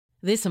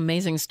This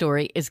amazing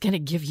story is going to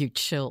give you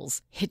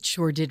chills. It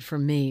sure did for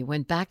me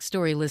when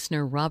Backstory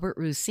listener Robert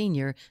Roos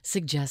Sr.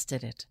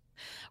 suggested it.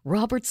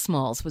 Robert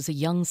Smalls was a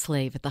young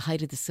slave at the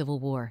height of the Civil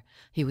War.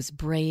 He was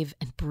brave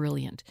and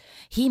brilliant.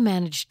 He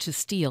managed to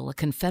steal a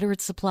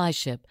Confederate supply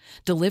ship,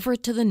 deliver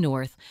it to the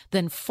North,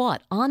 then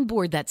fought on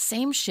board that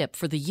same ship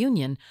for the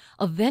Union,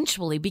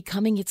 eventually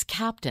becoming its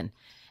captain.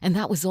 And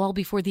that was all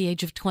before the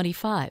age of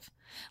 25.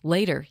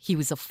 Later, he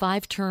was a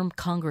 5-term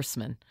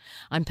congressman.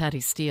 I'm Patty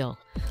Steele.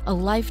 A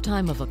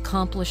lifetime of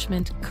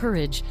accomplishment,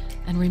 courage,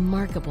 and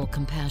remarkable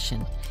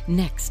compassion.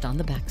 Next on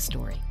The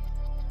Backstory.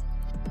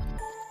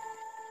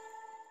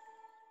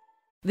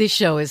 This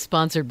show is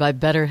sponsored by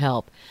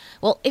BetterHelp.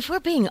 Well, if we're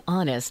being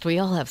honest, we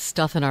all have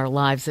stuff in our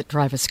lives that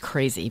drive us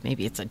crazy.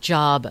 Maybe it's a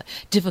job, a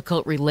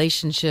difficult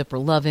relationship, or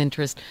love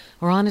interest,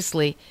 or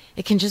honestly,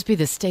 it can just be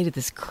the state of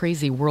this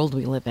crazy world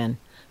we live in.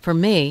 For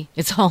me,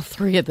 it's all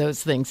three of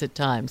those things at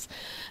times.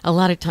 A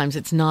lot of times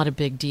it's not a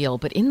big deal,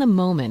 but in the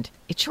moment,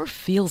 it sure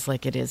feels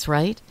like it is,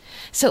 right?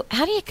 So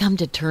how do you come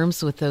to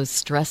terms with those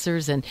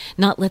stressors and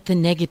not let the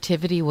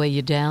negativity weigh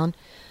you down?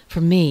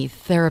 For me,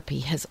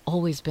 therapy has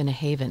always been a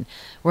haven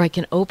where I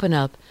can open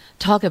up,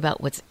 talk about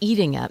what's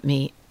eating at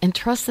me, and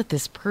trust that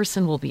this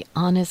person will be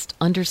honest,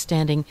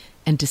 understanding,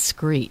 and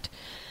discreet.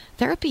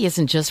 Therapy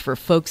isn't just for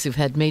folks who've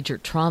had major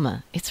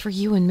trauma. It's for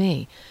you and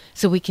me,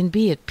 so we can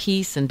be at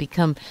peace and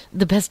become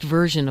the best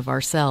version of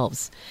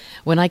ourselves.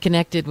 When I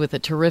connected with a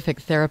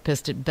terrific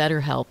therapist at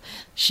BetterHelp,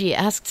 she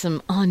asked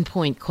some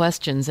on-point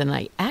questions, and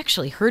I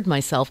actually heard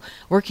myself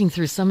working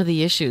through some of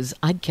the issues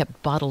I'd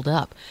kept bottled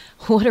up.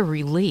 What a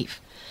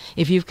relief.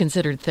 If you've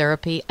considered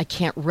therapy, I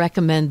can't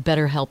recommend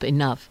BetterHelp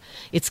enough.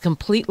 It's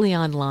completely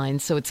online,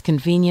 so it's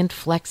convenient,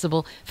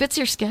 flexible, fits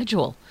your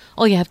schedule.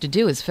 All you have to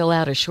do is fill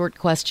out a short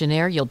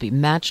questionnaire. You'll be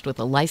matched with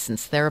a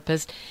licensed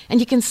therapist, and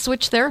you can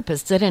switch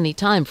therapists at any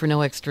time for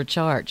no extra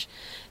charge.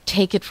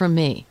 Take it from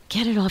me.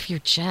 Get it off your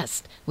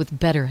chest with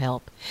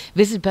BetterHelp.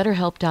 Visit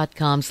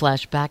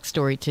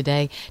BetterHelp.com/backstory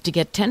today to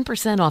get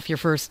 10% off your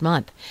first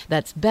month.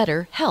 That's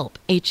BetterHelp,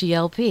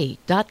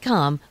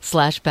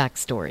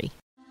 HELP.com/backstory.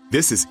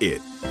 This is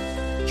it.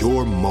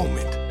 Your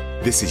moment.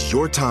 This is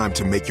your time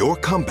to make your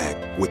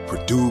comeback with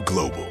Purdue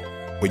Global.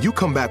 When you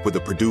come back with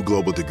a Purdue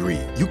Global degree,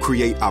 you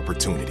create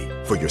opportunity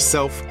for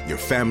yourself, your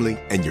family,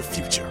 and your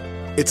future.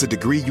 It's a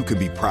degree you can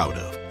be proud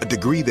of, a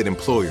degree that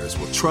employers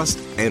will trust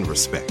and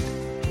respect.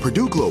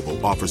 Purdue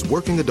Global offers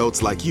working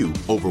adults like you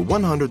over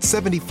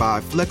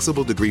 175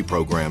 flexible degree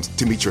programs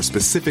to meet your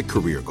specific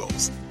career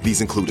goals. These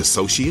include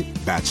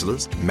associate,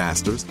 bachelor's,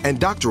 master's, and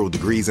doctoral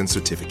degrees and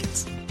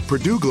certificates.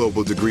 Purdue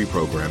Global degree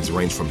programs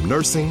range from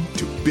nursing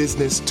to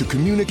business to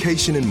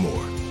communication and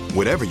more.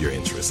 Whatever your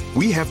interest,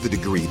 we have the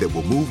degree that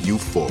will move you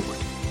forward.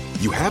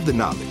 You have the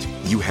knowledge,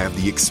 you have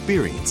the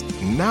experience.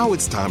 Now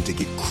it's time to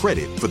get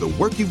credit for the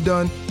work you've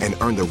done and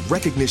earn the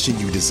recognition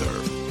you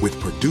deserve with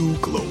Purdue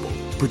Global,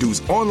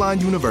 Purdue's online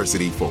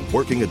university for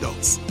working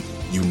adults.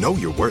 You know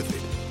you're worth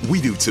it.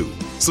 We do too.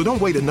 So don't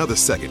wait another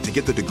second to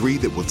get the degree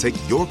that will take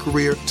your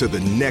career to the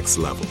next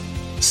level.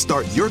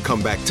 Start your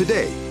comeback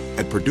today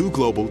at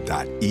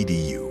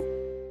purdueglobal.edu.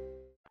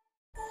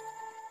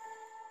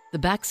 The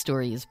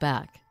Backstory is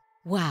back.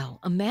 Wow,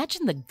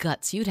 imagine the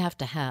guts you'd have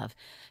to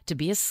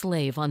be a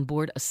slave on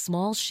board a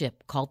small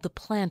ship called the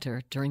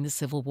Planter during the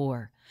Civil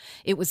War.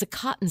 It was a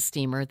cotton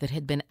steamer that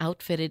had been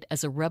outfitted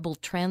as a rebel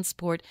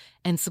transport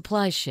and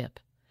supply ship.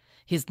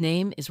 His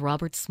name is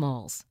Robert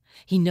Smalls.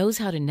 He knows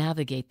how to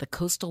navigate the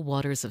coastal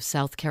waters of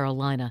South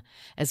Carolina,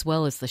 as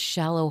well as the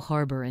shallow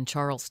harbor in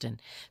Charleston,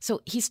 so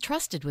he's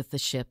trusted with the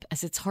ship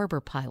as its harbor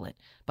pilot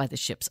by the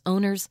ship's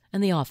owners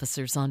and the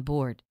officers on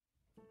board.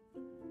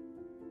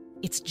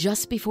 It's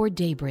just before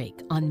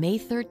daybreak on May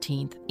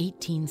 13th,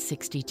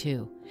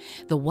 1862.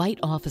 The white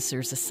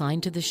officers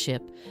assigned to the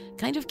ship,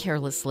 kind of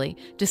carelessly,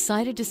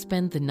 decided to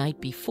spend the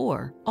night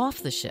before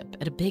off the ship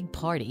at a big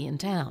party in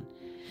town.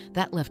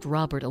 That left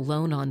Robert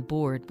alone on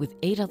board with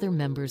 8 other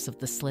members of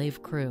the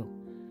slave crew.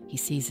 He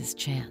sees his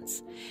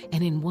chance,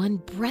 and in one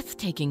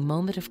breathtaking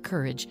moment of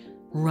courage,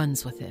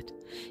 runs with it.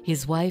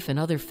 His wife and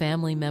other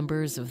family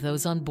members of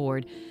those on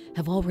board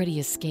have already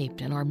escaped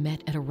and are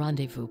met at a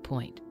rendezvous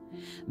point.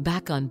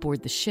 Back on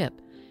board the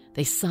ship,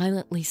 they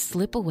silently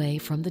slip away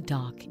from the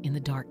dock in the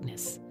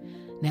darkness.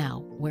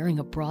 Now, wearing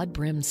a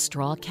broad-brimmed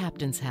straw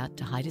captain's hat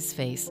to hide his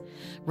face,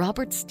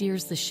 Robert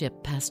steers the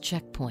ship past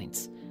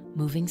checkpoints,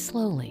 moving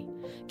slowly,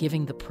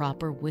 giving the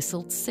proper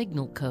whistled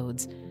signal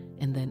codes,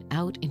 and then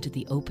out into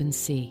the open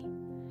sea.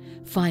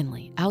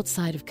 Finally,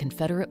 outside of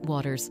Confederate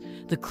waters,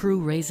 the crew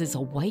raises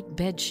a white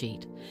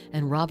bedsheet,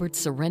 and Robert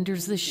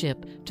surrenders the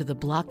ship to the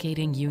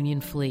blockading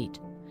Union fleet.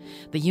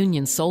 The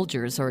Union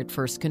soldiers are at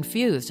first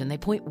confused, and they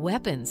point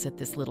weapons at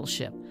this little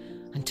ship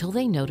until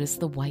they notice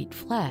the white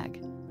flag.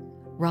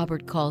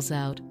 Robert calls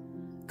out,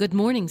 "Good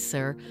morning,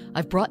 sir.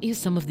 I've brought you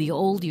some of the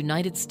old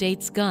United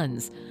States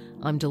guns.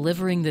 I'm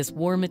delivering this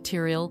war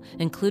material,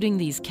 including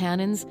these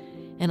cannons,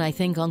 and I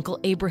think Uncle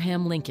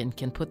Abraham Lincoln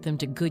can put them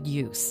to good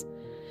use."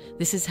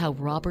 This is how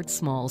Robert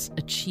Smalls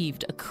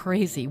achieved a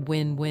crazy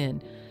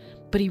win-win,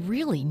 but he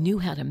really knew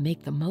how to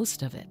make the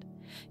most of it.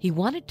 He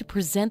wanted to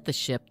present the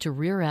ship to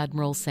Rear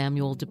Admiral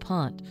Samuel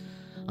DuPont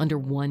under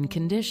one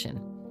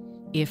condition: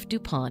 if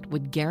DuPont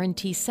would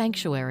guarantee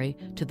sanctuary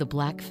to the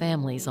black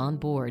families on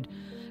board,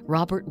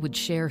 Robert would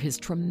share his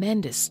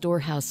tremendous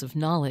storehouse of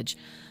knowledge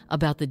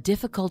about the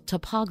difficult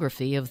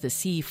topography of the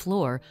sea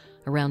floor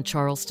around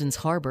Charleston's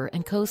harbor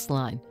and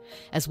coastline,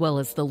 as well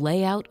as the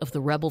layout of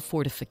the rebel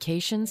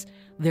fortifications,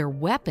 their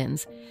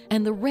weapons,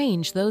 and the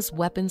range those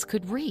weapons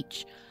could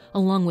reach,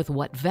 along with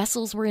what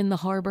vessels were in the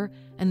harbor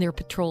and their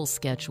patrol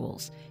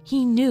schedules.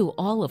 He knew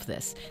all of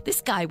this.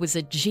 This guy was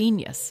a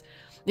genius.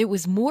 It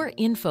was more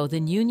info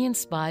than Union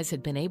spies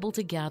had been able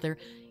to gather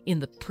in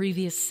the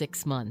previous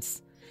 6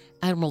 months.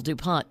 Admiral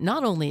DuPont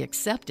not only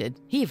accepted,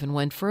 he even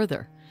went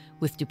further.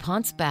 With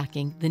DuPont's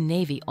backing, the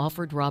Navy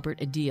offered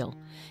Robert a deal.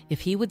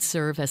 If he would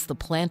serve as the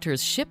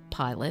Planter's ship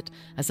pilot,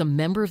 as a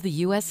member of the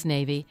U.S.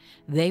 Navy,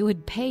 they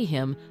would pay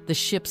him the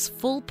ship's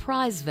full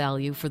prize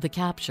value for the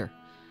capture.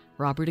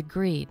 Robert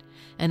agreed,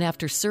 and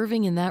after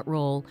serving in that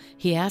role,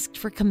 he asked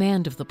for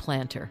command of the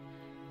Planter.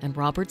 And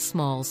Robert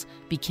Smalls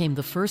became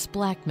the first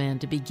black man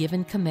to be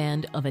given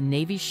command of a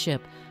Navy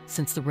ship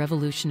since the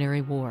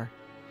Revolutionary War.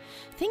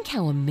 Think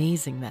how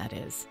amazing that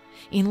is.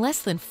 In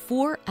less than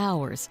 4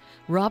 hours,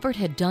 Robert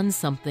had done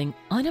something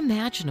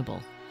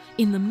unimaginable.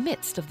 In the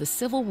midst of the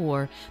Civil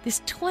War,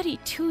 this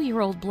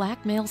 22-year-old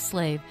black male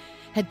slave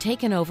had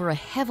taken over a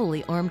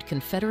heavily armed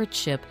Confederate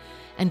ship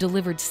and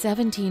delivered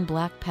 17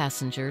 black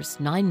passengers,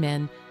 9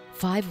 men,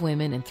 5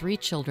 women, and 3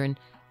 children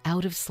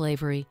out of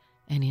slavery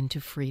and into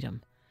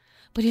freedom.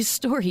 But his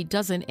story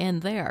doesn't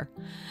end there.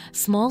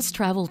 Smalls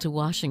traveled to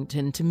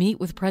Washington to meet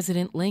with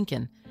President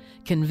Lincoln,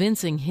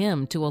 convincing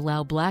him to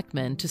allow black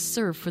men to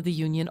serve for the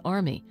Union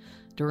Army.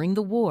 During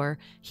the war,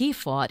 he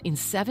fought in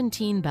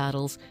 17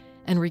 battles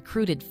and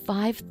recruited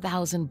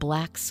 5,000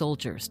 black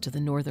soldiers to the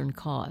Northern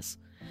cause.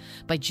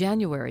 By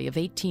January of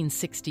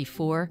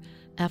 1864,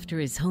 after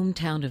his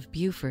hometown of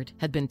Beaufort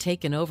had been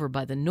taken over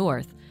by the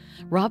North,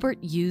 Robert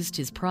used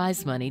his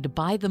prize money to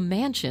buy the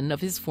mansion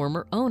of his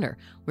former owner,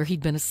 where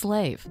he'd been a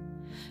slave.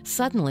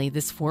 Suddenly,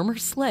 this former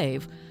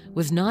slave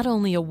was not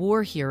only a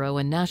war hero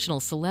and national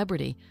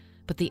celebrity,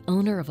 but the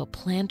owner of a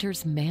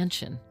planter's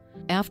mansion.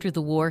 After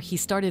the war, he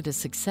started a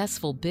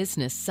successful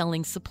business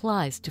selling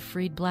supplies to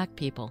freed black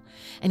people,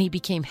 and he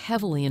became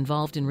heavily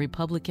involved in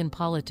Republican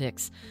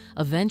politics,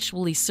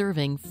 eventually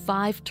serving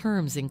 5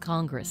 terms in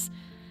Congress.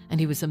 And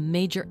he was a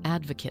major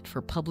advocate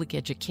for public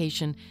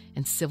education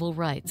and civil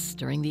rights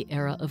during the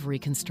era of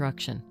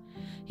Reconstruction.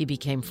 He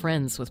became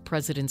friends with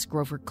Presidents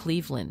Grover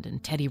Cleveland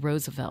and Teddy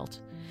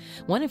Roosevelt.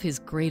 One of his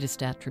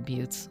greatest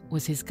attributes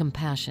was his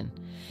compassion.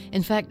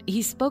 In fact,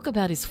 he spoke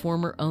about his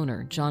former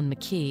owner, John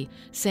McKee,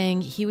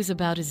 saying he was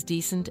about as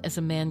decent as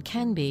a man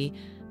can be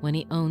when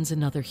he owns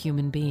another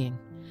human being.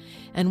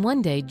 And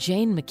one day,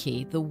 Jane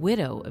McKee, the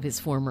widow of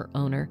his former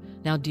owner,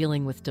 now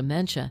dealing with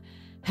dementia,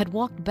 had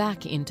walked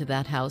back into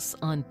that house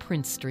on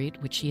Prince Street,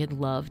 which she had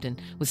loved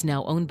and was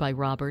now owned by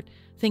Robert,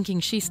 thinking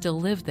she still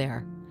lived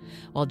there.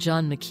 While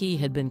John McKee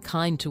had been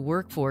kind to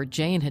work for,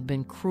 Jane had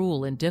been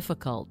cruel and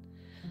difficult.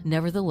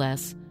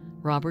 Nevertheless,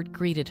 Robert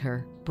greeted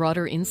her, brought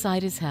her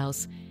inside his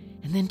house,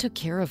 and then took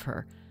care of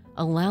her,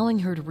 allowing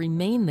her to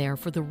remain there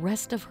for the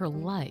rest of her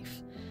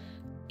life.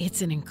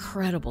 It's an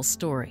incredible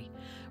story.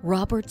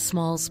 Robert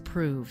Smalls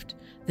proved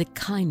that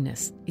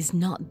kindness is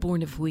not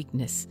born of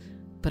weakness,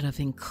 but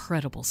of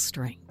incredible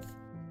strength.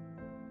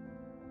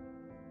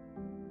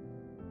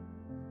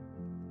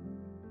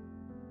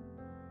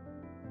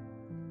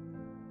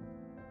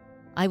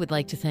 I would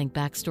like to thank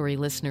Backstory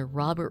listener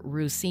Robert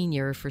Rue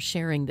Sr. for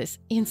sharing this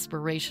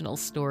inspirational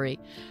story.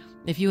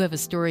 If you have a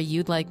story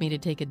you'd like me to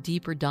take a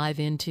deeper dive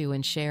into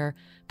and share,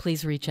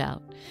 please reach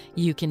out.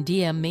 You can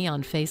DM me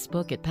on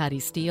Facebook at Patty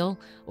Steele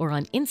or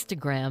on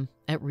Instagram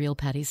at Real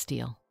Patty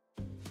Steele.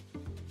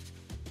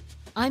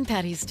 I'm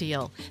Patty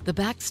Steele. The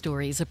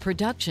Backstory is a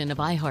production of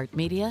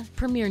iHeartMedia,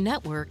 Premier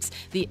Networks,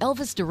 the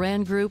Elvis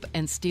Duran Group,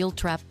 and Steel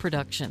Trap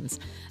Productions.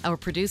 Our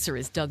producer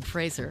is Doug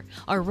Fraser.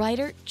 Our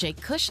writer, Jake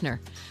Kushner.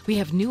 We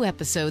have new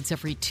episodes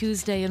every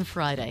Tuesday and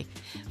Friday.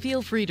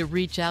 Feel free to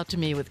reach out to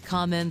me with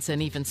comments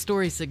and even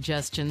story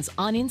suggestions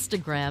on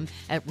Instagram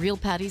at Real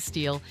Patty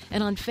Steele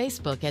and on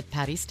Facebook at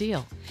Patty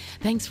Steele.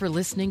 Thanks for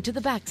listening to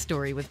The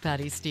Backstory with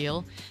Patty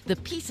Steele. The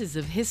pieces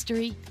of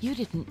history you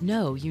didn't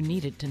know you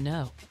needed to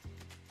know.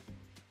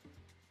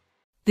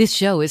 This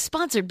show is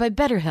sponsored by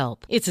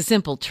BetterHelp. It's a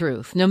simple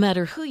truth. No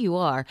matter who you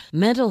are,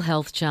 mental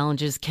health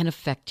challenges can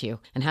affect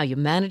you, and how you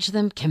manage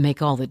them can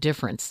make all the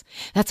difference.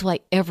 That's why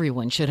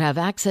everyone should have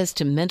access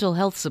to mental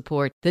health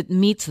support that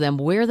meets them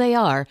where they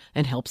are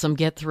and helps them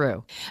get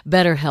through.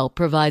 BetterHelp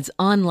provides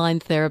online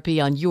therapy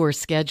on your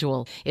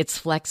schedule. It's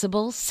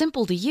flexible,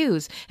 simple to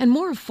use, and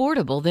more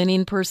affordable than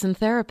in-person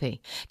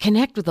therapy.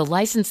 Connect with a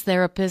licensed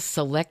therapist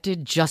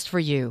selected just for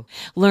you.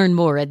 Learn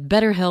more at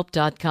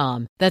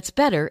BetterHelp.com. That's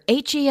better,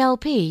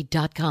 HELP.com.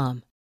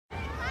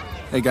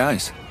 Hey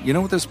guys, you know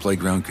what this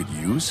playground could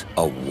use?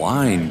 A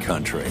wine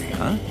country,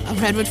 huh? A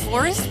redwood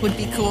forest would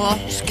be cool.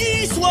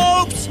 Ski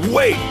slopes!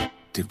 Wait!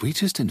 Did we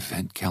just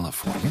invent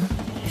California?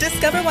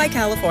 Discover why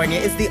California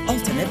is the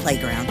ultimate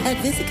playground at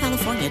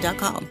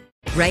visitcalifornia.com.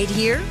 Right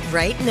here,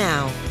 right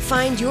now.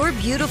 Find your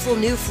beautiful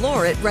new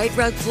floor at Right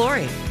Rug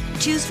Flooring.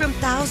 Choose from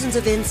thousands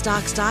of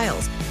in-stock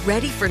styles,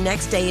 ready for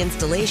next day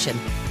installation,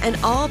 and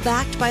all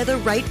backed by the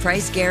right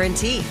price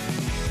guarantee.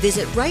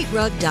 Visit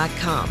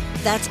rightrug.com.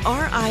 That's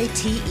RITERUG.com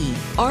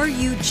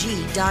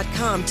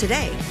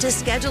today to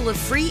schedule a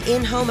free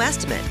in-home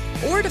estimate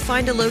or to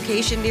find a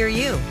location near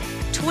you.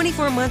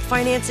 24-month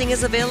financing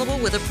is available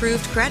with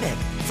approved credit.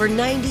 For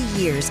 90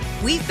 years,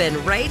 we've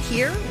been right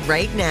here,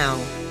 right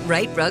now.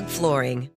 Right Rug Flooring.